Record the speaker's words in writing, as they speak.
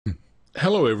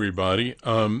Hello, everybody.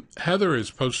 Heather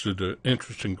has posted an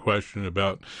interesting question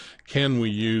about can we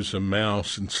use a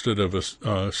mouse instead of a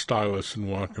stylus and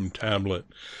Wacom tablet?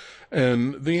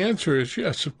 And the answer is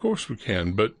yes, of course we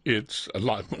can, but it's a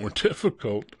lot more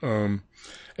difficult,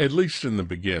 at least in the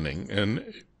beginning.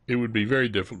 And it would be very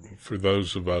difficult for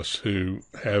those of us who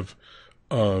have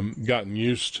gotten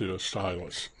used to a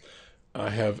stylus.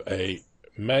 I have a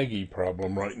Maggie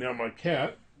problem right now. My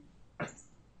cat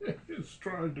is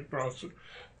trying to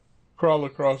crawl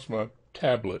across my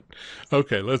tablet.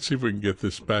 Okay, let's see if we can get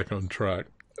this back on track.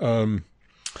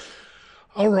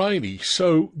 Alrighty,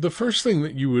 so the first thing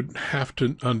that you would have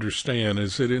to understand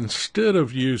is that instead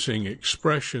of using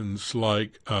expressions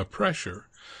like pressure,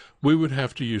 we would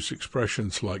have to use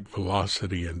expressions like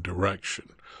velocity and direction,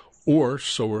 or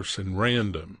source and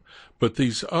random. But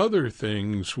these other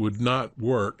things would not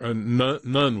work,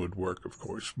 none would work, of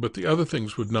course, but the other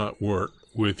things would not work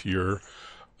with your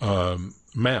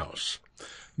mouse.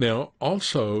 Now,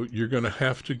 also, you're going to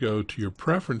have to go to your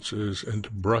preferences and to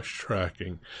brush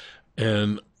tracking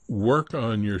and work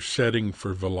on your setting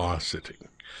for velocity.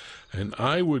 And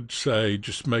I would say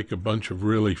just make a bunch of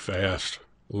really fast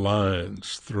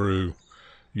lines through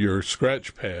your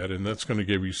scratch pad, and that's going to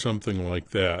give you something like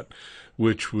that,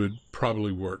 which would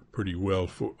probably work pretty well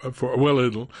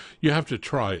you have to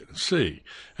try it and see.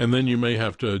 And then you may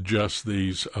have to adjust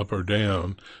these up or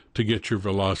down to get your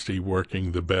velocity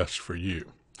working the best for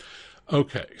you.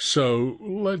 Okay, so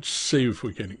let's see if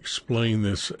we can explain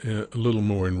this a little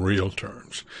more in real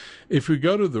terms. If we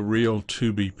go to the real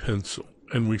 2B pencil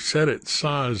and we set its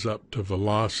size up to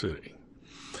velocity,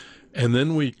 and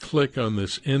then we click on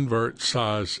this invert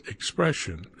size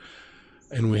expression,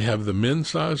 and we have the min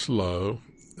size low,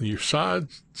 your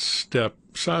size step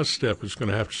is going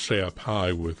to have to stay up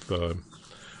high with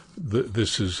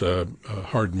this is a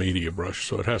hard media brush,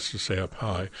 so it has to stay up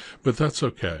high, but that's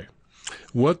okay.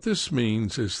 What this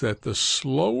means is that the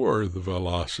slower the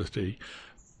velocity,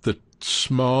 the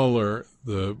smaller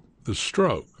the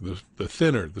stroke, the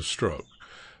thinner the stroke.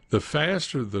 The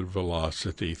faster the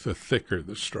velocity, the thicker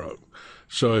the stroke.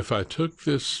 So if I took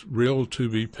this real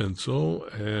 2B pencil,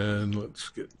 and let's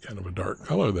get kind of a dark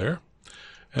color there,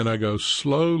 and I go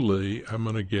slowly, I'm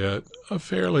going to get a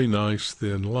fairly nice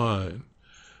thin line.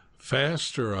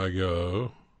 Faster I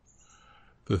go,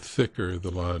 the thicker the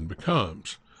line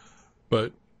becomes.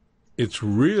 But it's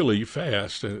really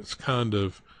fast and it's kind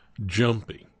of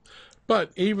jumpy.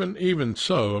 But even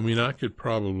so, I mean, I could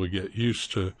probably get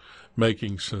used to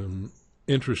making some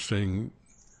interesting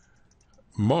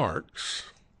marks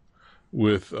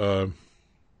with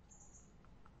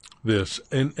this.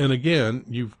 And again,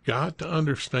 you've got to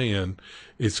understand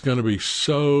it's going to be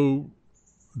so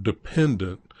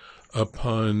dependent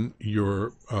upon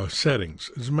your settings.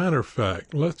 As a matter of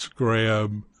fact, let's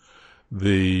grab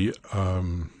the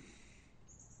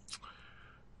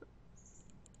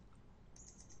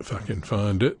if I can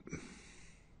find it,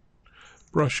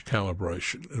 brush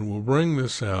calibration, and we'll bring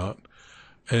this out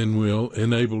and we'll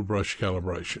enable brush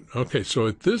calibration. Okay, so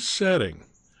at this setting,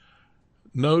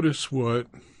 notice what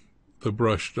the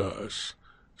brush does.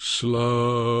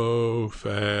 Slow,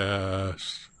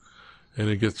 fast, and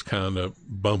it gets kind of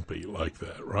bumpy like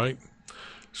that, right?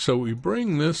 So we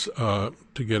bring this up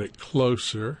to get it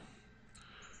closer.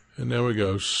 And now we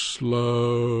go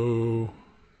slow,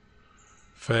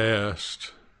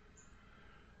 fast,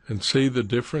 and see the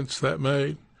difference that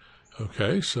made?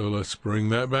 Okay, so let's bring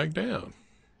that back down.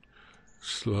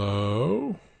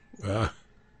 Slow,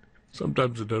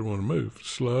 sometimes it doesn't want to move.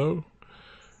 Slow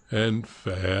and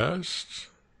fast,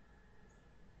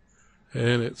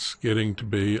 and it's getting to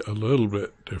be a little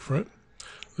bit different.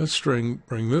 Let's bring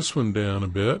this one down a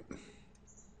bit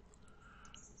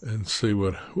and see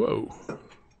what, whoa.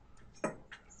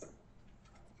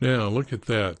 Now, look at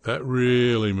that. That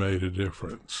really made a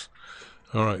difference.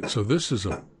 All right, so this is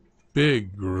a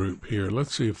big group here.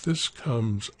 Let's see if this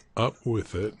comes up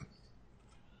with it.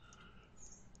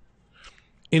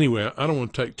 Anyway, I don't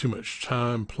want to take too much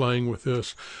time playing with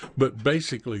this, but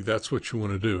basically that's what you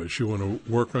want to do, is you want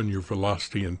to work on your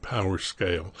velocity and power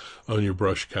scale on your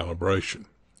brush calibration.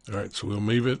 All right, so we'll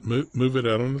move it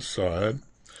out on the side,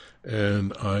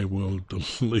 and I will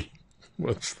delete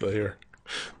what's there.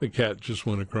 The cat just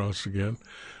went across again.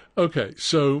 Okay,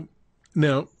 so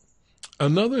now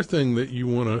another thing that you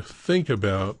want to think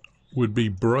about would be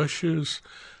brushes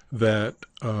that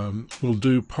will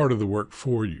do part of the work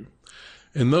for you.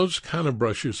 And those kind of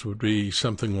brushes would be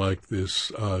something like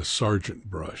this sargent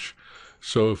brush.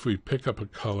 So if we pick up a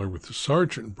color with the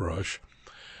sargent brush,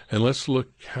 and let's look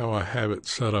how I have it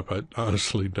set up. I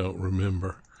honestly don't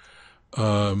remember.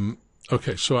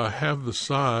 Okay, so I have the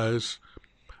size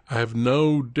I have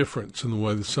no difference in the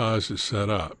way the size is set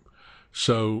up.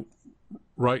 So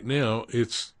right now,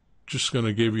 it's just going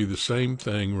to give you the same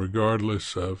thing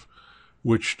regardless of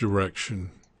which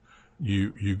direction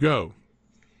you go.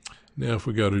 Now, if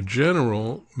we go to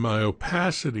General, my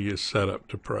opacity is set up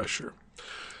to pressure.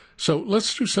 So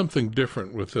let's do something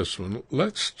different with this one.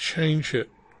 Let's change it.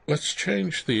 Let's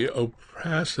change the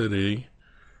opacity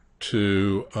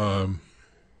to,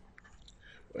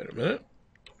 wait a minute,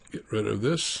 get rid of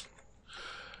this.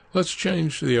 Let's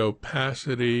change the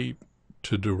opacity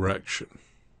to direction.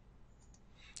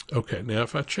 Okay, now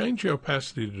if I change the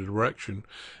opacity to direction,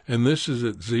 and this is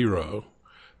at 0,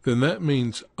 then that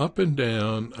means up and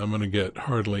down, I'm going to get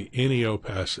hardly any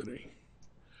opacity.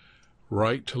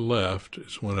 Right to left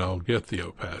is when I'll get the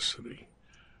opacity.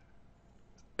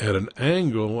 At an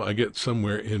angle, I get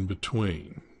somewhere in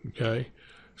between, okay?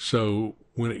 So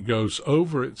when it goes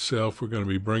over itself, we're going to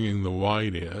be bringing the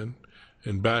white in,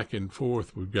 and back and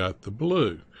forth, we've got the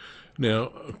blue. Now,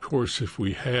 of course, if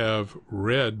we have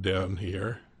red down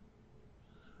here,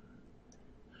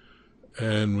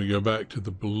 and we go back to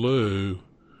the blue,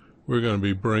 we're going to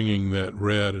be bringing that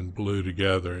red and blue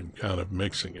together and kind of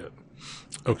mixing it.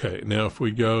 Okay, now if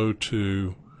we go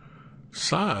to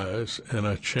size and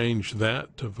I change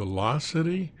that to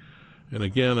velocity, and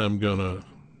again I'm going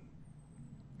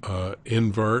to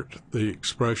invert the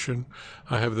expression.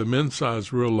 I have the min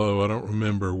size real low. I don't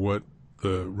remember what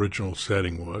the original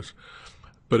setting was.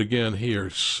 But again here,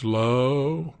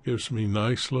 slow gives me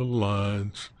nice little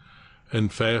lines,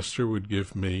 and faster would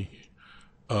give me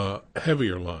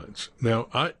heavier lines. Now,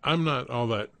 I'm not all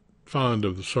that fond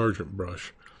of the sargent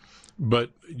brush,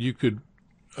 but you could,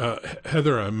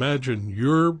 Heather, I imagine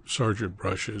your sargent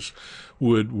brushes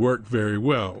would work very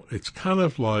well. It's kind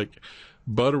of like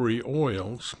buttery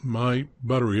oils. My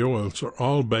buttery oils are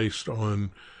all based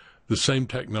on the same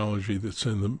technology that's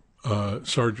in the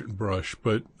sargent brush,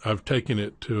 but I've taken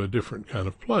it to a different kind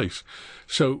of place.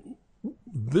 So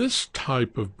this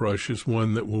type of brush is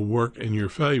one that will work in your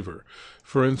favor.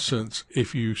 For instance,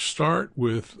 if you start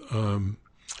with,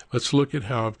 let's look at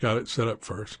how I've got it set up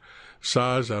first.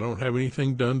 Size, I don't have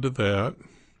anything done to that.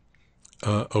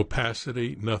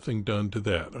 Opacity, nothing done to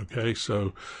that. Okay,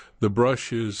 so the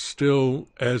brush is still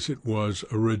as it was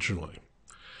originally.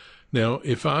 Now,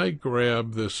 if I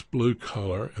grab this blue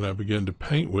color and I begin to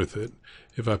paint with it,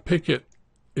 if I pick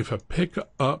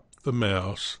up the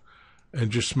mouse and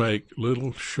just make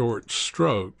little short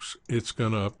strokes, it's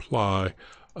going to apply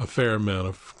a fair amount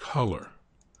of color.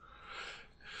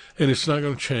 And it's not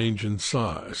going to change in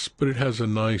size, but it has a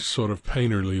nice sort of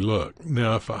painterly look.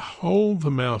 Now, if I hold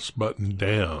the mouse button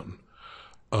down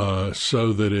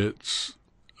so that it's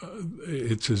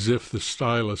as if the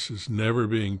stylus is never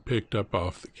being picked up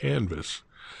off the canvas,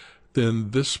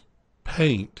 then this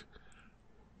paint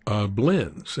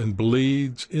blends and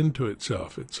bleeds into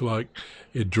itself. It's like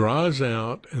it dries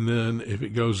out, and then if it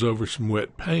goes over some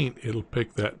wet paint, it'll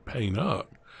pick that paint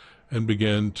up and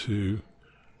begin to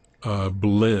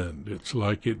blend. It's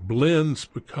like it blends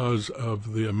because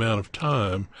of the amount of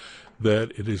time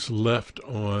that it is left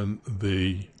on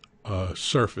the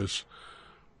surface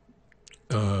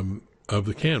of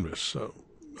the canvas. So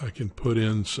I can put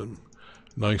in some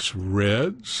nice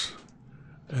reds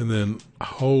and then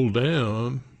hold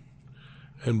down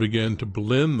and begin to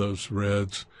blend those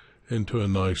reds into a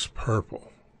nice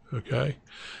purple. Okay?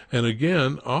 And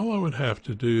again, all I would have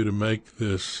to do to make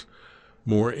this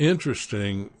more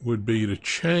interesting would be to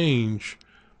change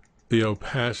the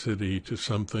opacity to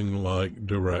something like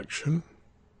direction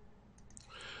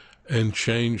and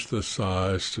change the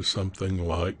size to something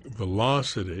like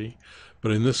velocity.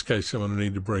 But in this case, I'm going to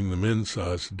need to bring the min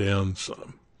size down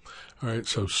some. All right,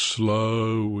 so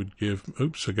slow would give,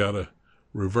 oops, I got to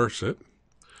reverse it.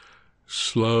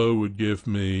 Slow would give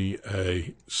me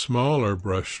a smaller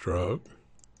brush stroke,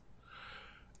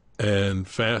 and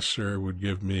faster would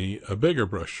give me a bigger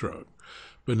brush stroke.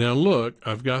 But now look,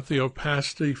 I've got the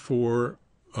opacity for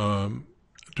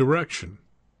direction.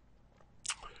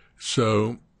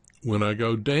 So when I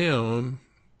go down,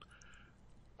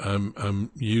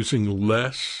 I'm using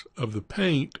less of the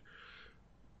paint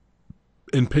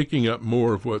and picking up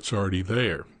more of what's already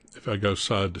there. If I go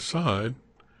side to side,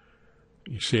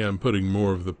 you see I'm putting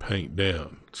more of the paint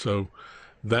down. So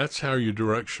that's how your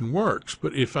direction works.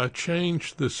 But if I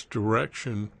change this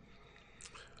direction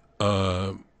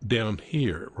down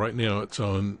here, right now it's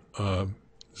on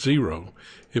 0.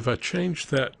 If I change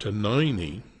that to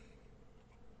 90,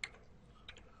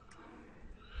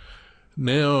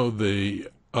 now the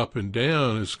up and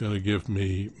down is going to give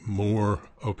me more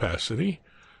opacity,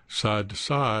 side to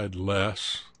side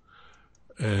less,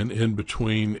 and in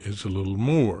between is a little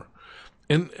more.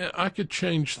 And I could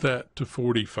change that to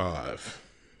 45.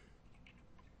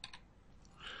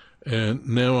 And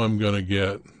now I'm going to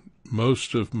get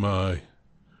most of my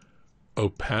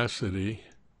opacity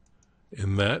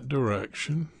in that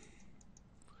direction,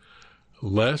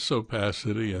 less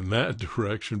opacity in that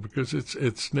direction, because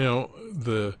it's now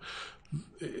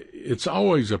it's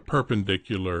always a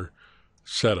perpendicular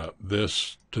setup,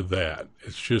 this to that.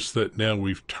 It's just that now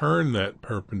we've turned that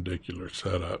perpendicular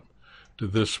setup to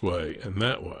this way and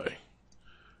that way.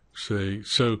 See,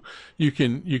 so you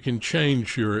can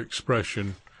change your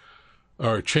expression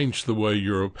or change the way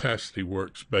your opacity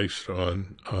works based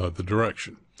on the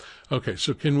direction. Okay,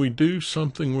 so can we do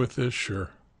something with this? Sure,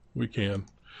 we can.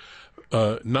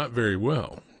 Not very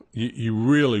well. You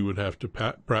really would have to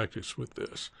practice with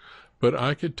this. But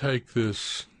I could take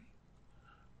this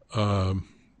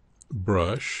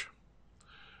brush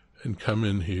and come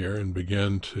in here and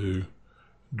begin to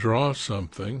draw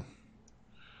something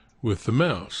with the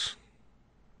mouse.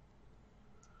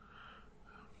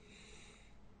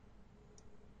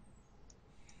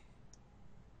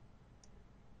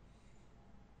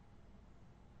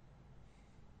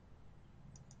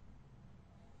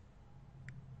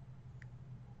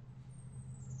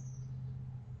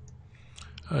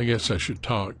 I guess I should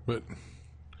talk, but,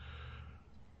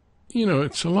 you know,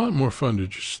 it's a lot more fun to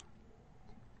just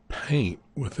paint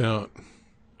without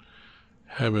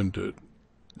having to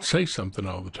say something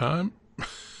all the time.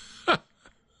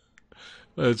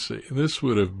 Let's see, that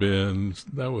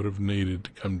would have needed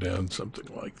to come down something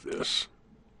like this.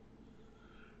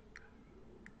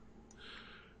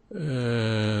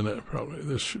 And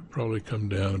this should probably come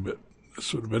down a bit.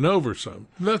 This would have been over some.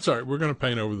 That's all right, we're going to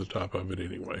paint over the top of it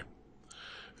anyway.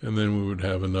 And then we would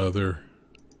have another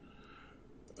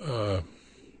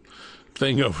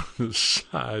thing over the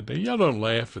side. Now, y'all don't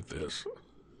laugh at this.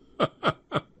 All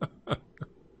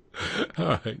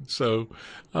right, so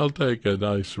I'll take a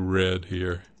nice red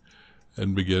here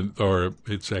and begin, or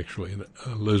it's actually a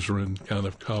alizarin kind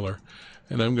of color,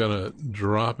 and I'm going to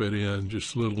drop it in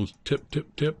just little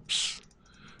tips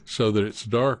so that it's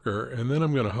darker, and then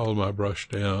I'm going to hold my brush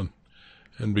down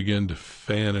and begin to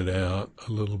fan it out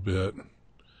a little bit,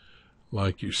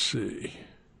 like you see.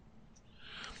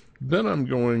 Then I'm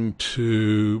going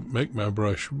to make my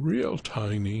brush real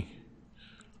tiny,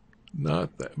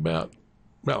 not that, about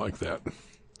like that.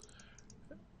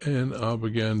 And I'll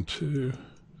begin to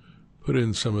put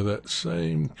in some of that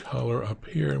same color up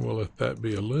here, and we'll let that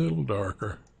be a little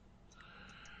darker.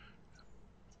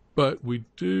 But we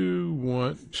do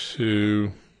want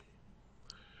to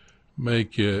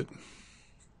make it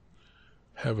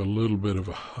have a little bit of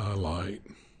a highlight,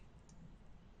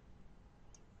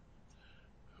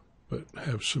 but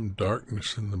have some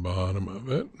darkness in the bottom of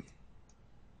it.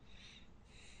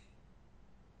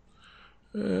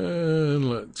 And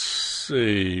let's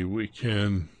see, we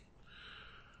can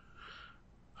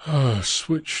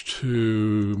switch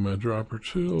to my dropper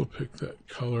tool, pick that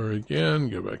color again,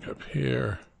 go back up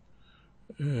here,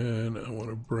 and I want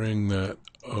to bring that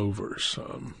over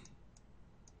some.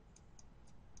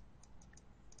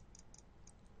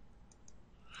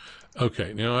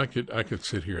 Okay, now I could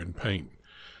sit here and paint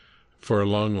for a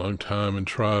long time and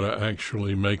try to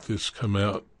actually make this come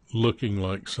out looking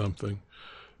like something.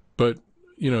 But,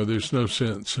 you know, there's no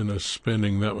sense in us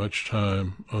spending that much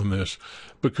time on this,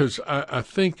 because I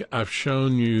think I've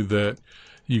shown you that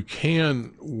you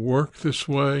can work this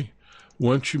way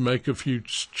once you make a few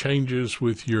changes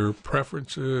with your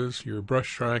preferences, your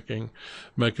brush tracking,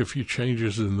 make a few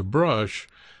changes in the brush,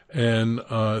 and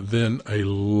then a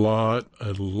lot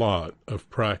of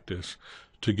practice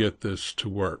to get this to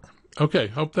work. Okay,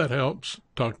 hope that helps.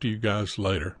 Talk to you guys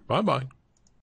later. Bye-bye.